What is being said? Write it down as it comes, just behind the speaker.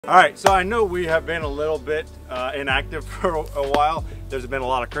All right, so I know we have been a little bit inactive for a while. There's been a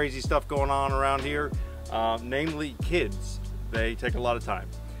lot of crazy stuff going on around here, namely kids. They take a lot of time.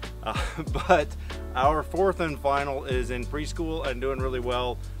 But our fourth and final is in preschool and doing really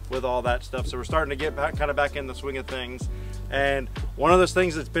well with all that stuff. So we're starting to get kind of back in the swing of things. And one of those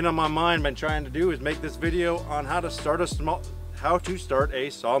things that's been on my mind, been trying to do, is make this video on how to start a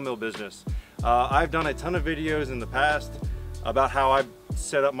sawmill business. I've done a ton of videos in the past about how I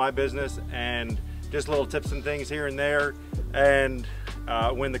set up my business and just little tips and things here and there. And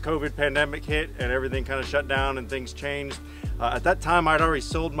when the COVID pandemic hit and everything kind of shut down and things changed, at that time I'd already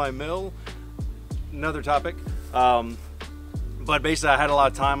sold my mill. Another topic. But basically I had a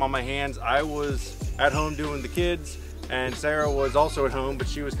lot of time on my hands. I was at home doing the kids, and Sarah was also at home, but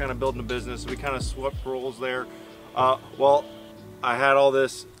she was kind of building a business. We kind of swapped roles there. Well, I had all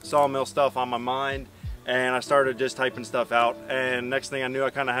this sawmill stuff on my mind, and I started just typing stuff out, and next thing I knew, I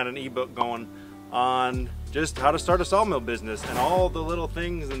kind of had an ebook going on just how to start a sawmill business and all the little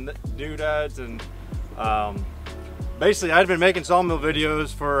things and doodads. And basically I'd been making sawmill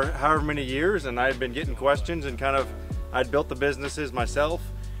videos for however many years, and I'd been getting questions, and kind of I'd built the businesses myself,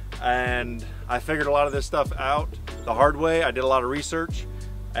 and I figured a lot of this stuff out the hard way. I did a lot of research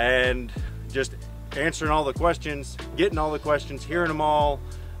and just answering all the questions, getting all the questions, hearing them all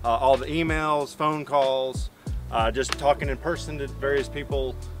the emails, phone calls, just talking in person to various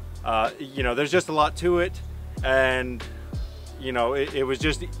people. You know, there's just a lot to it, and you know, it was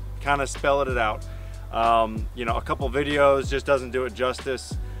just kind of spelling it out. You know, a couple videos just doesn't do it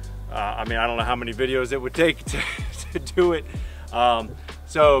justice. I mean, I don't know how many videos it would take to do it.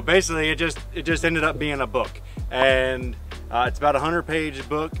 So basically it just ended up being a book, and it's about a 100-page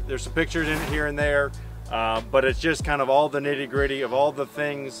book. There's some pictures in it here and there, but it's just kind of all the nitty-gritty of all the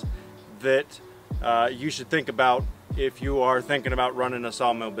things that you should think about if you are thinking about running a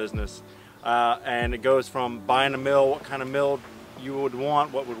sawmill business. And it goes from buying a mill, what kind of mill you would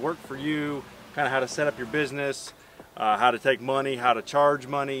want, what would work for you, kind of how to set up your business, how to take money, how to charge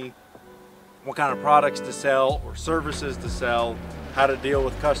money, what kind of products to sell or services to sell, how to deal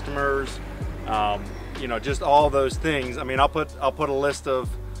with customers, you know, just all those things. I mean, I'll put a list of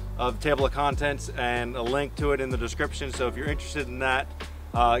table of contents and a link to it in the description. So if you're interested in that,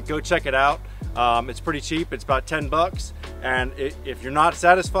 go check it out. It's pretty cheap. It's about 10 bucks. And if you're not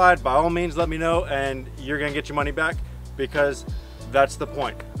satisfied, by all means, let me know, and you're gonna get your money back, because that's the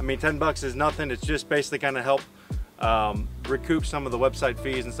point. I mean, 10 bucks is nothing. It's just basically kind of help recoup some of the website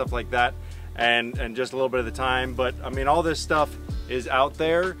fees and stuff like that, and just a little bit of the time. But I mean, all this stuff is out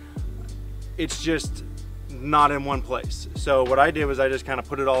there. It's just not in one place. So what I did was I just kind of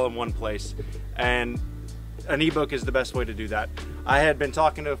put it all in one place, and an ebook is the best way to do that. I had been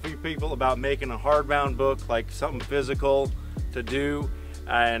talking to a few people about making a hardbound book, like something physical to do,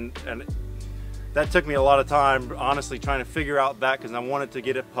 and that took me a lot of time, honestly, trying to figure out that, because I wanted to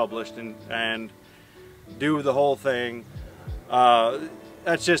get it published and do the whole thing.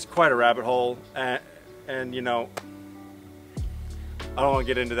 That's just quite a rabbit hole, and you know, I don't want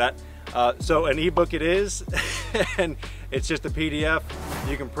to get into that. So an ebook it is, and it's just a PDF.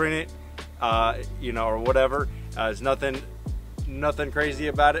 You can print it, you know, or whatever. It's nothing crazy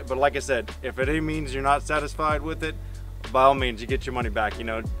about it. But like I said, if it means you're not satisfied with it, by all means, you get your money back. You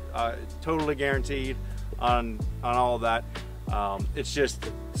know, totally guaranteed on all of that. It's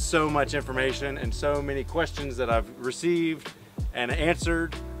just so much information and so many questions that I've received and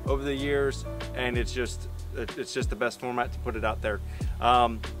answered over the years, and it's just the best format to put it out there.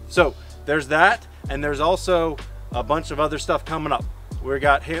 So there's that, and there's also a bunch of other stuff coming up. We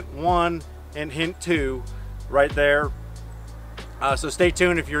got hint 1 and hint 2 right there. So stay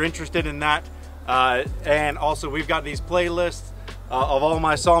tuned if you're interested in that. And also we've got these playlists of all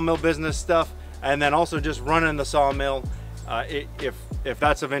my sawmill business stuff, and then also just running the sawmill. If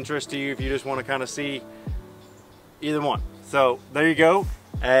that's of interest to you, if you just want to kind of see either one. So there you go,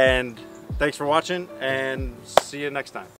 and thanks for watching, and see you next time.